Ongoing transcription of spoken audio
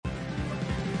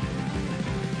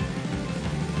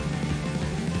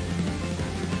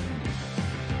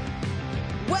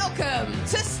Welcome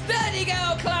to Sturdy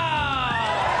Girl Club!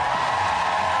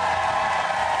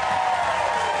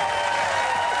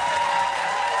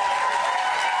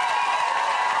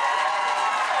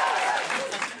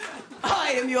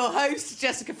 I am your host,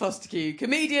 Jessica Fostekew,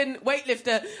 comedian,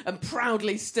 weightlifter, and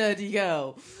proudly sturdy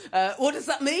girl. What does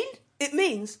that mean? It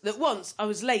means that once I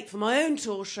was late for my own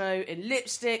tour show in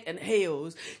lipstick and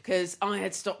heels because I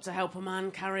had stopped to help a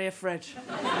man carry a fridge.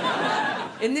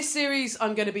 In this series,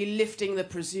 I'm going to be lifting the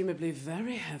presumably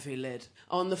very heavy lid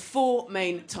on the four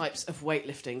main types of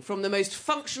weightlifting, from the most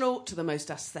functional to the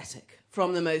most aesthetic,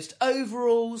 from the most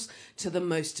overalls to the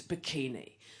most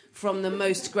bikini, from the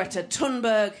most Greta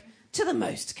Thunberg to the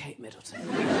most Kate Middleton.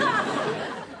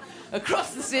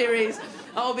 Across the series,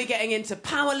 I'll be getting into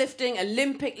powerlifting,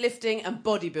 Olympic lifting and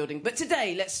bodybuilding. But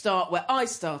today, let's start where I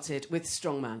started, with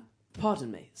strongman.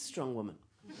 Pardon me, strong woman.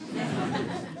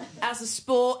 As a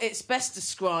sport, it's best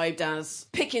described as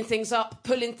picking things up,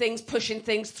 pulling things, pushing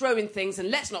things, throwing things,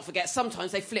 and let's not forget,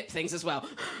 sometimes they flip things as well.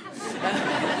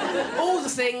 All the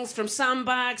things from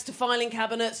sandbags to filing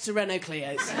cabinets to Renault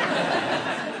Clios.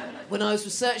 When I was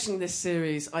researching this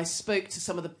series, I spoke to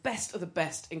some of the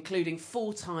best, including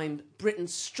four-time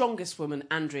Britain's strongest woman,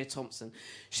 Andrea Thompson.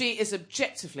 She is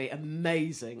objectively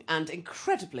amazing, and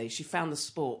incredibly, she found the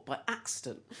sport by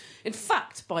accident. In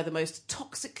fact, by the most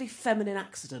toxically feminine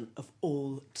accident of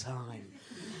all time.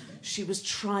 She was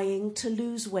trying to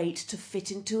lose weight to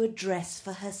fit into a dress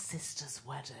for her sister's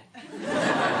wedding.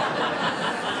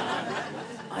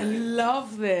 I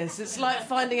love this. It's like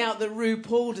finding out that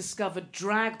RuPaul discovered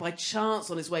drag by chance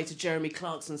on his way to Jeremy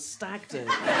Clarkson's stag do.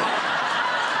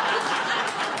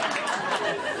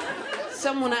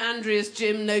 Someone at Andrea's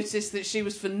gym noticed that she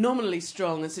was phenomenally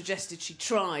strong and suggested she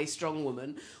try Strong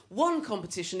Woman. One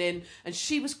competition in, and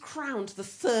she was crowned the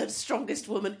third strongest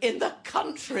woman in the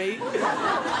country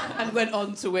and went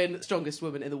on to win Strongest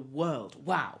Woman in the World.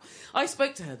 Wow. I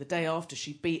spoke to her the day after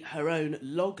she beat her own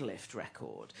log lift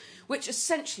record, which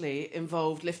essentially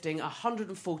involved lifting a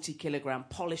 140-kilogram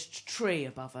polished tree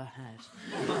above her head.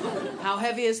 How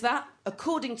heavy is that?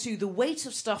 According to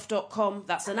theweightofstuff.com,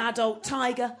 that's an adult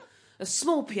tiger, a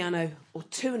small piano, or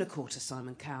 2 1/4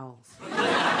 Simon Cowells.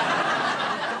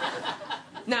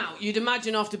 Now, you'd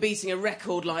imagine after beating a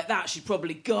record like that, she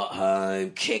probably got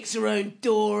home, kicked her own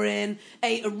door in,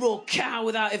 ate a raw cow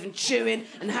without even chewing,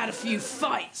 and had a few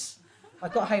fights. I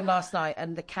got home last night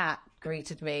and the cat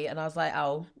greeted me, and I was like,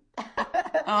 oh.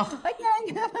 Oh.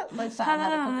 I sat and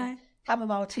had a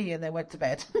chamomile tea and then went to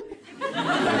bed.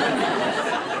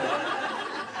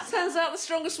 Turns out the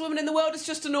strongest woman in the world is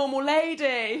just a normal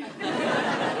lady.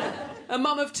 A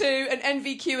mum of two, an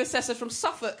NVQ assessor from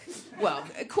Suffolk. Well,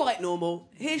 quite normal.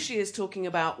 Here she is talking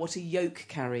about what a yoke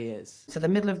carry is. So the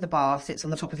middle of the bar sits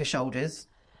on the top of your shoulders,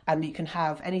 and you can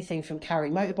have anything from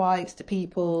carrying motorbikes to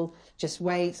people, just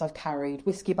weights. I've carried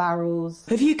whiskey barrels.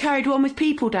 Have you carried one with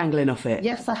people dangling off it?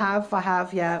 Yes, I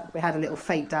have, yeah. We had a little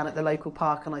fete down at the local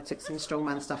park and I took some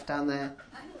strongman stuff down there.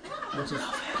 I just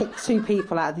picked 2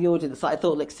 people out of the audience that I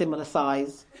thought looked similar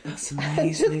size. That's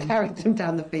amazing. Just carried them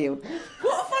down the field.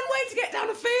 What a fun way to get down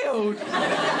a field!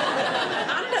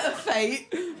 And at a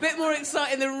fete. Bit more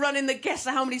exciting than running the guess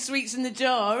how many sweets in the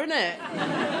jar, isn't it?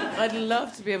 I'd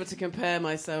love to be able to compare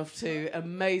myself to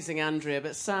amazing Andrea,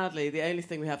 but sadly the only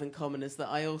thing we have in common is that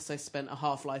I also spent a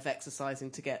half-life exercising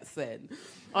to get thin.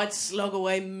 I'd slog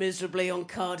away miserably on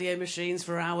cardio machines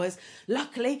for hours.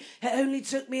 Luckily, it only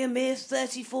took me a mere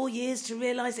 34 years to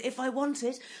realise that if I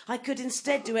wanted, I could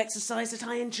instead do exercise that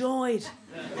I enjoyed.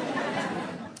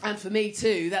 And for me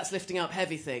too, that's lifting up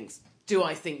heavy things. Do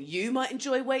I think you might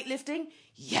enjoy weightlifting?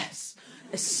 Yes,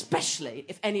 especially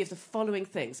if any of the following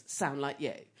things sound like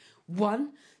you.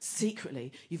 1,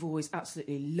 secretly, you've always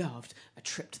absolutely loved a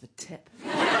trip to the tip.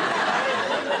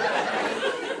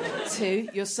 2,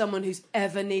 you're someone who's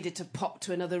ever needed to pop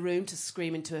to another room to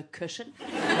scream into a cushion.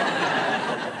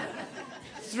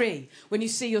 3, when you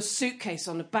see your suitcase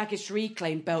on a baggage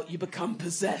reclaim belt, you become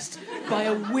possessed by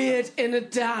a weird inner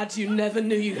dad you never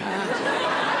knew you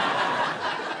had.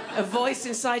 A voice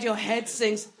inside your head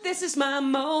sings, "This is my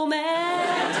moment."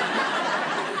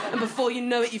 And before you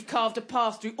know it, you've carved a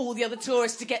path through all the other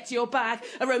tourists to get to your bag.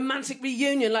 A romantic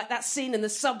reunion like that scene in the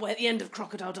subway at the end of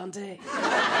Crocodile Dundee.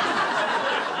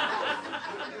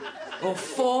 Or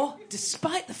 4,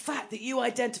 despite the fact that you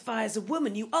identify as a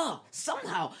woman, you are,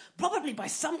 somehow, probably by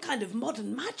some kind of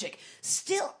modern magic,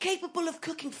 still capable of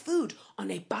cooking food on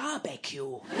a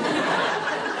barbecue.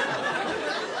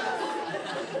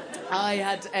 I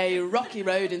had a rocky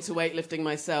road into weightlifting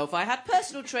myself. I had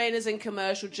personal trainers in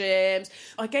commercial gyms.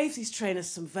 I gave these trainers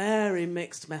some very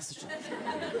mixed messages.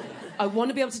 I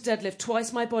want to be able to deadlift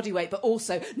twice my body weight, but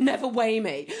also never weigh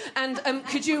me. And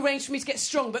could you arrange for me to get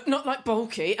strong, but not, like,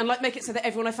 bulky, and, like, make it so that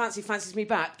everyone I fancies me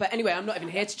back? But anyway, I'm not even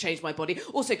here to change my body.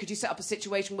 Also, could you set up a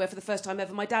situation where, for the first time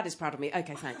ever, my dad is proud of me?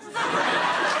 OK, thanks.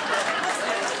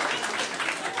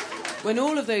 When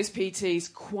all of those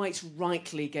PTs quite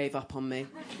rightly gave up on me,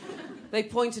 they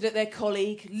pointed at their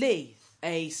colleague, Lee,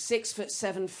 a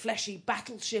 6'7", fleshy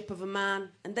battleship of a man,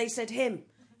 and they said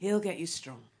he'll get you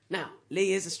strong. Now,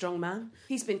 Lee is a strong man.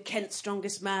 He's been Kent's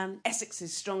strongest man,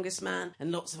 Essex's strongest man, and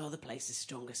lots of other places'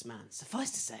 strongest man.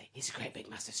 Suffice to say, he's a great big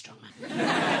massive strong man.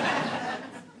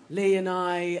 Lee and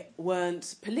I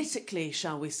weren't politically,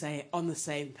 shall we say, on the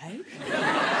same page.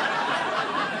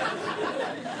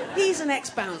 He's an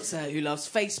ex-bouncer who loves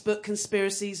Facebook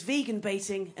conspiracies, vegan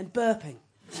baiting and burping.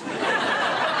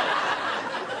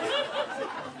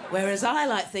 Whereas I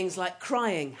like things like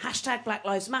crying, hashtag Black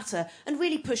Lives Matter, and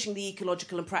really pushing the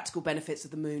ecological and practical benefits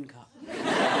of the moon cup.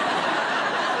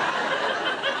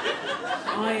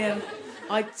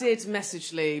 I did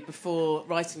message Lee before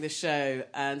writing the show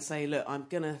and say, look, I'm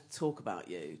going to talk about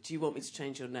you. Do you want me to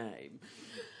change your name?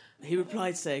 He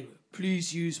replied saying,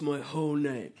 please use my whole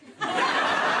name.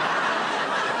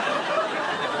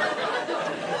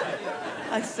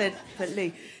 I said, but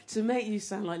Lee, to make you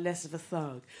sound like less of a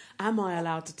thug, am I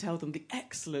allowed to tell them the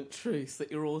excellent truth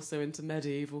that you're also into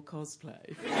medieval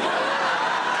cosplay?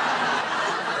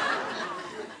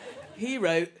 He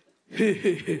wrote,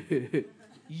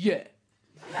 yeah.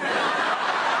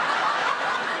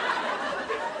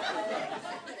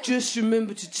 Just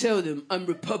remember to tell them I'm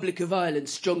Republic of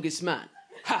Ireland's strongest man.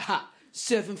 Ha ha.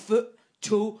 7 foot,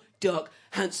 tall, dark,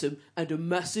 handsome, and a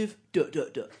massive ...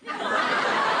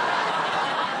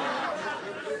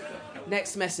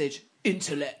 Next message,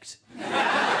 intellect.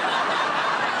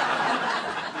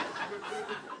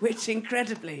 Which,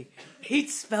 incredibly, he'd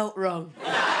spelt wrong.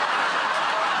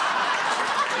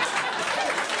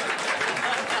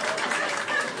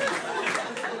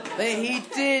 But he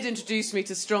did introduce me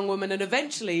to strong women and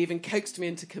eventually even coaxed me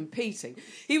into competing.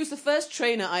 He was the first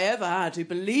trainer I ever had who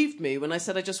believed me when I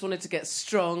said I just wanted to get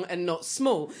strong and not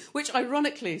small, which,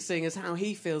 ironically, seeing as how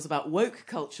he feels about woke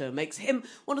culture, makes him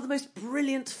one of the most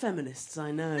brilliant feminists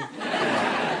I know.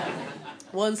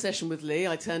 One session with Lee,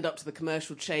 I turned up to the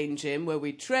commercial chain gym where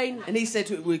we'd train, and he said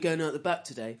to it, we're going out the back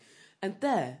today. And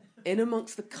there, in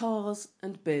amongst the cars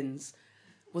and bins,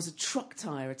 was a truck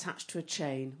tyre attached to a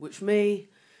chain, which me,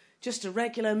 just a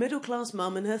regular middle-class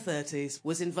mum in her 30s,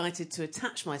 was invited to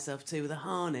attach myself to with a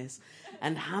harness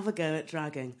and have a go at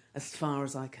dragging as far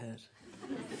as I could.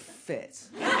 Fit.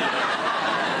 So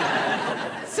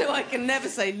I can never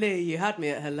say, Lee, you had me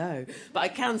at hello. But I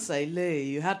can say, Lee,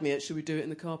 you had me at should we do it in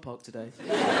the car park today?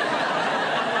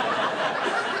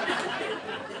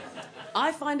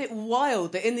 I find it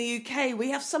wild that in the UK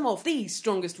we have some of the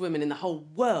strongest women in the whole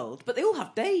world, but they all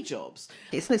have day jobs.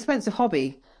 It's an expensive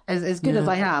hobby. As good as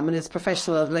I am and as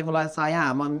professional a level as I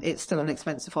am, it's still an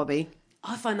expensive hobby.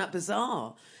 I find that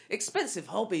bizarre. Expensive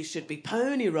hobbies should be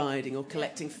pony riding or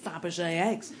collecting Fabergé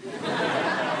eggs.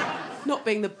 Not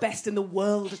being the best in the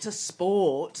world at a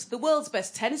sport. The world's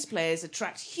best tennis players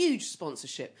attract huge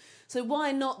sponsorship. So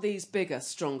why not these bigger,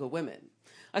 stronger women?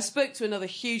 I spoke to another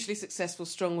hugely successful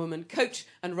strong woman, coach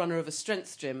and runner of a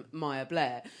strength gym, Maya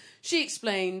Blair. She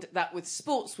explained that with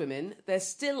sportswomen, they're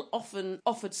still often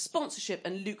offered sponsorship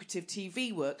and lucrative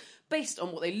TV work based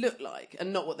on what they look like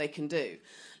and not what they can do.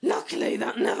 Luckily,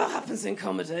 that never happens in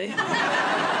comedy.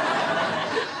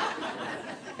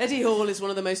 Eddie Hall is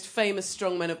one of the most famous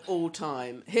strongmen of all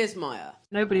time. Here's Maya.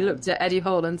 Nobody looked at Eddie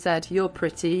Hall and said, you're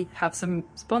pretty, have some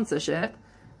sponsorship.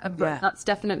 But that's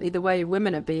definitely the way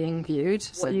women are being viewed.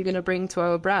 What are you going to bring to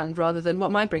our brand rather than what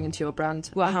am I bringing to your brand?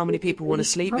 Well, how many people want to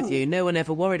sleep with you? No one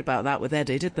ever worried about that with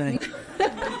Eddie, did they?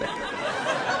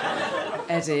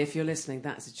 Eddie, if you're listening,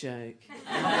 that's a joke.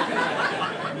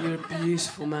 You're a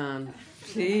beautiful man.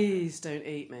 Please don't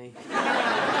eat me.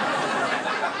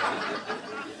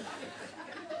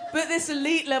 But this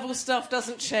elite level stuff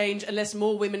doesn't change unless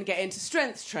more women get into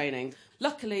strength training.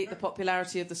 Luckily, the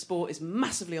popularity of the sport is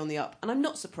massively on the up, and I'm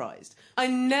not surprised. I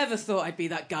never thought I'd be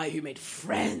that guy who made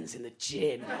friends in the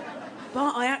gym.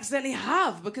 But I accidentally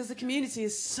have, because the community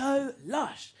is so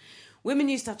lush. Women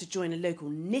used to have to join a local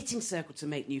knitting circle to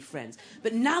make new friends,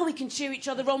 but now we can cheer each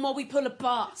other on while we pull a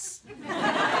bus.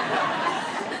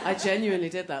 I genuinely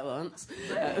did that once.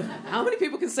 How many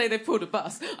people can say they've pulled a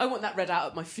bus? I want that read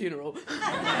out at my funeral.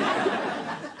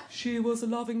 She was a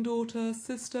loving daughter,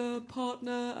 sister,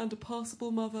 partner, and a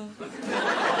passable mother.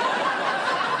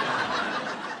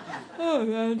 Oh,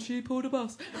 and she pulled a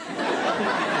bus.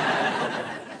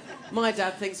 My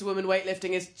dad thinks women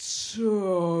weightlifting is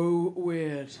so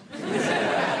weird.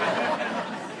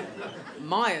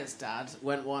 Maya's dad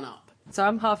went one up. So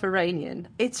I'm half Iranian.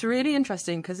 It's really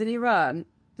interesting because in Iran,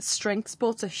 strength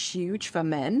sports are huge for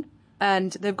men,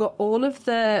 and they've got all of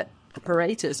the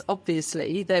apparatus,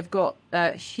 obviously. They've got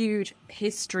a huge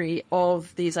history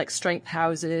of these like strength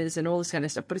houses and all this kind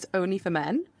of stuff, but it's only for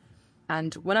men.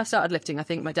 And when I started lifting, I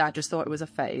think my dad just thought it was a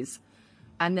phase.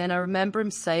 And then I remember him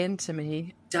saying to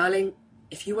me, "Darling,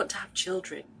 if you want to have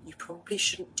children, you probably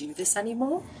shouldn't do this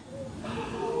anymore."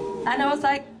 And I was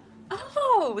like,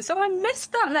 oh, so I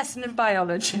missed that lesson in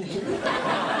biology.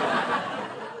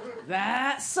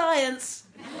 That's science.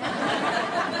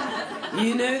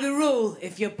 You know the rule.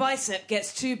 If your bicep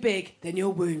gets too big, then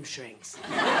your womb shrinks.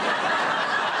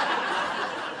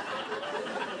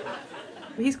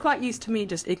 He's quite used to me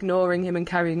just ignoring him and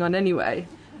carrying on anyway.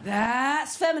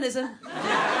 That's feminism.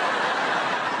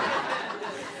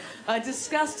 I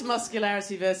discussed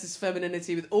muscularity versus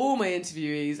femininity with all my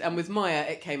interviewees, and with Maya,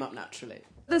 it came up naturally.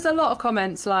 There's a lot of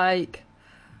comments like,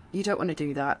 you don't want to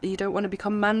do that, you don't want to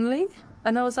become manly.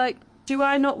 And I was like, do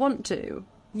I not want to?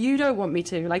 You don't want me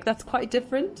to. Like, that's quite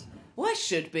different. Why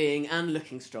should being and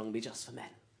looking strong be just for men?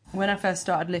 When I first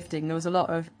started lifting, there was a lot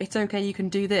of, it's okay, you can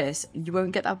do this, you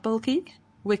won't get that bulky,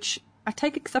 which I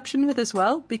take exception with as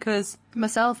well, because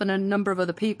myself and a number of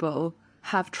other people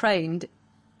have trained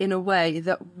in a way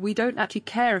that we don't actually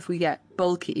care if we get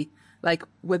bulky. Like,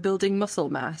 we're building muscle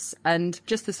mass, and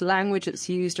just this language that's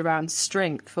used around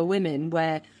strength for women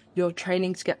where you're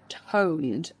training to get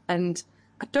toned, and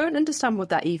I don't understand what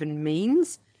that even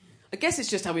means. I guess it's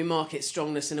just how we market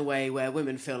strongness in a way where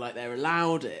women feel like they're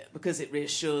allowed it, because it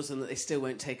reassures them that they still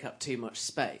won't take up too much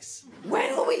space.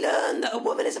 When will we learn that a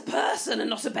woman is a person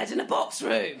and not a bed in a box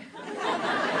room?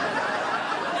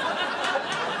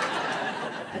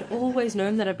 I'd always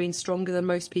known that I'd been stronger than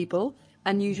most people,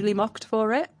 and usually mocked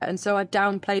for it, and so I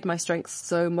downplayed my strengths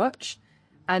so much.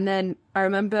 And then I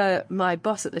remember my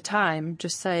boss at the time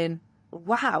just saying,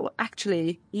 wow,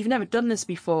 actually, you've never done this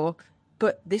before,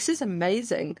 but this is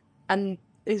amazing. And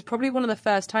it was probably one of the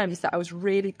first times that I was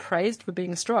really praised for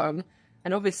being strong,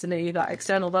 and obviously that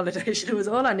external validation was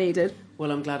all I needed. Well,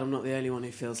 I'm glad I'm not the only one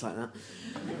who feels like that.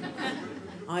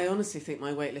 I honestly think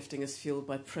my weightlifting is fueled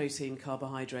by protein,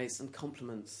 carbohydrates and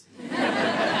compliments.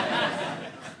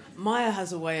 Maya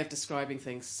has a way of describing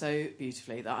things so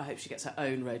beautifully that I hope she gets her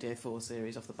own Radio 4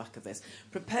 series off the back of this.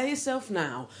 Prepare yourself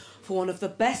now for one of the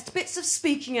best bits of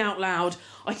speaking out loud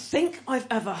I think I've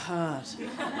ever heard.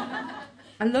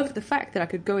 I loved the fact that I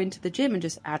could go into the gym and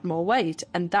just add more weight,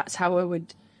 and that's how I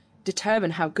would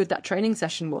determine how good that training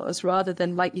session was, rather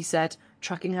than, like you said,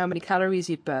 tracking how many calories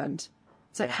you'd burned.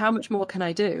 It's like, how much more can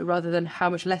I do, rather than how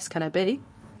much less can I be?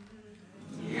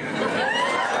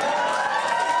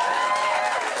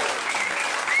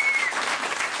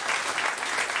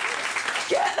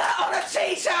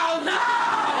 Tea towel now!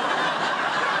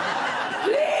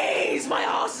 Please! My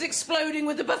arse is exploding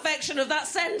with the perfection of that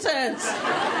sentence.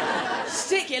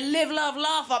 Stick your live, love,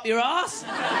 laugh up your arse.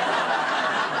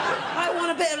 I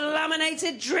want a bit of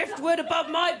laminated driftwood above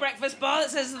my breakfast bar that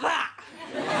says that.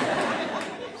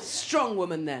 Strong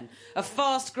woman, then. A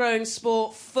fast-growing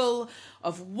sport full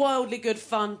of wildly good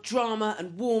fun, drama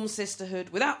and warm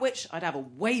sisterhood, without which I'd have a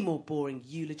way more boring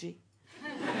eulogy.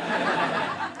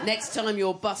 Next time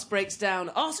your bus breaks down,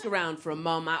 ask around for a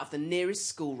mum out of the nearest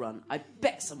school run. I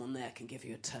bet someone there can give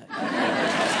you a tow. Sturdy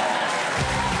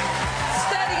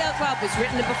Girl Club was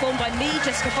written and performed by me,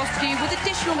 Jessica Fostekew, with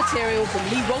additional material from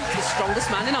Lee Rolfe, the strongest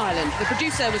man in Ireland. The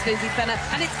producer was Lindsay Fenner,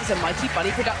 and it is a Mighty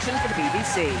Bunny production for the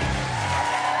BBC.